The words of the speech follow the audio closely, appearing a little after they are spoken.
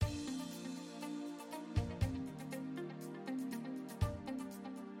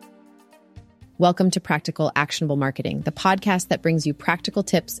Welcome to Practical Actionable Marketing, the podcast that brings you practical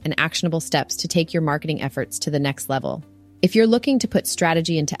tips and actionable steps to take your marketing efforts to the next level. If you're looking to put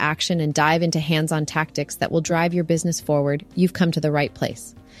strategy into action and dive into hands-on tactics that will drive your business forward, you've come to the right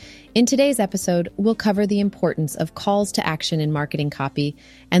place. In today's episode, we'll cover the importance of calls to action in marketing copy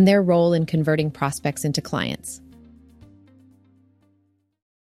and their role in converting prospects into clients.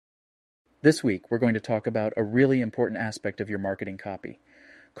 This week, we're going to talk about a really important aspect of your marketing copy.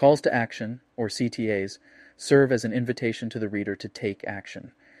 Calls to action, or CTAs, serve as an invitation to the reader to take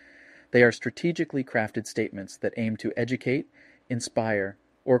action. They are strategically crafted statements that aim to educate, inspire,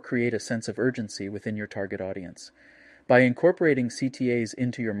 or create a sense of urgency within your target audience. By incorporating CTAs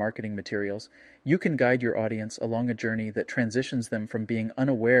into your marketing materials, you can guide your audience along a journey that transitions them from being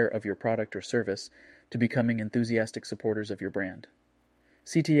unaware of your product or service to becoming enthusiastic supporters of your brand.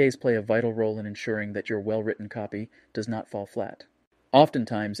 CTAs play a vital role in ensuring that your well-written copy does not fall flat.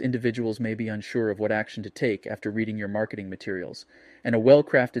 Oftentimes, individuals may be unsure of what action to take after reading your marketing materials, and a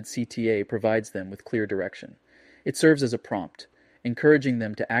well-crafted CTA provides them with clear direction. It serves as a prompt, encouraging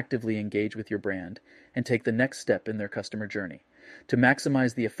them to actively engage with your brand and take the next step in their customer journey. To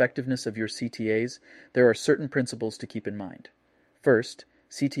maximize the effectiveness of your CTAs, there are certain principles to keep in mind. First,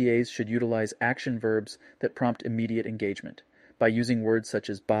 CTAs should utilize action verbs that prompt immediate engagement. By using words such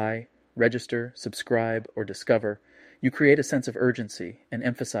as buy, register, subscribe, or discover, you create a sense of urgency and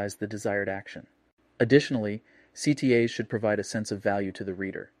emphasize the desired action. Additionally, CTAs should provide a sense of value to the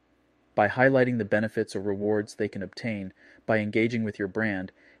reader. By highlighting the benefits or rewards they can obtain by engaging with your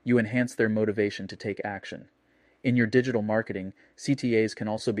brand, you enhance their motivation to take action. In your digital marketing, CTAs can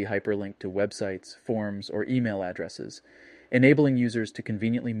also be hyperlinked to websites, forms, or email addresses, enabling users to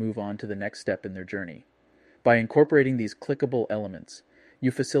conveniently move on to the next step in their journey. By incorporating these clickable elements, you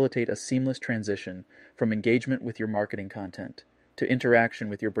facilitate a seamless transition from engagement with your marketing content to interaction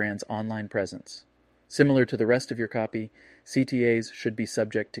with your brand's online presence. Similar to the rest of your copy, CTAs should be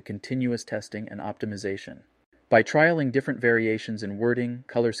subject to continuous testing and optimization. By trialing different variations in wording,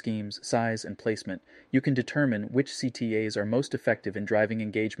 color schemes, size, and placement, you can determine which CTAs are most effective in driving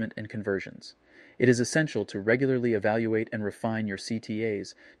engagement and conversions. It is essential to regularly evaluate and refine your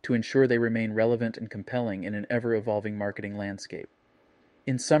CTAs to ensure they remain relevant and compelling in an ever-evolving marketing landscape.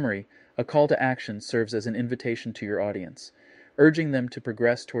 In summary, a call to action serves as an invitation to your audience, urging them to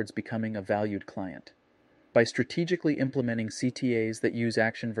progress towards becoming a valued client. By strategically implementing CTAs that use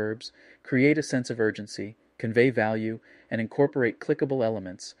action verbs, create a sense of urgency, convey value, and incorporate clickable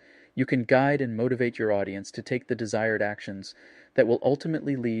elements, you can guide and motivate your audience to take the desired actions that will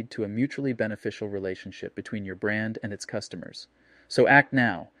ultimately lead to a mutually beneficial relationship between your brand and its customers. So act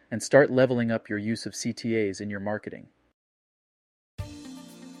now and start leveling up your use of CTAs in your marketing.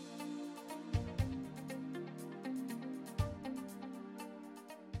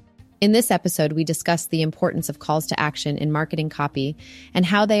 In this episode, we discuss the importance of calls to action in marketing copy and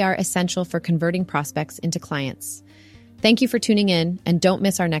how they are essential for converting prospects into clients. Thank you for tuning in, and don't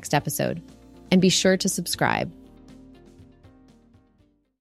miss our next episode. And be sure to subscribe.